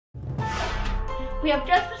We have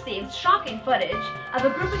just received shocking footage of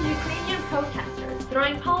a group of Ukrainian protesters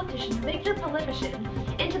throwing politician Viktor Politician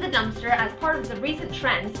into the dumpster as part of the recent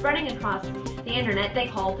trend spreading across the internet they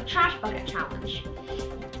call the Trash Bucket Challenge.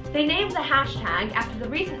 They named the hashtag after the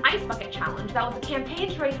recent Ice Bucket Challenge that was a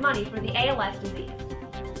campaign to raise money for the ALS disease.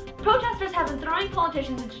 Protesters have been throwing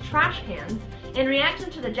politicians into trash cans in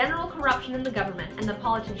reaction to the general corruption in the government and the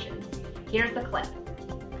politicians. Here's the clip.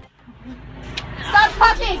 Stop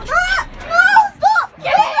talking! No! Stop!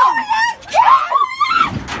 Get it! Get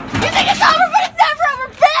it! You think it's over, but it's never over,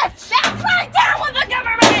 bitch! That's right down with the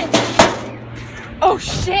government! Oh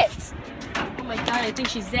shit! Oh my god, I think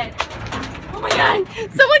she's dead. Oh my god!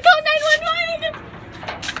 Someone call 911!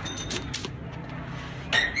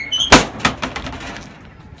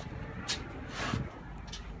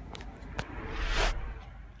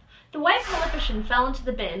 The way Politician fell into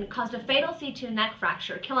the bin caused a fatal C2 neck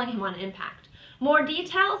fracture, killing him on impact. More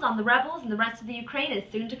details on the rebels and the rest of the Ukraine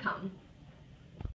is soon to come.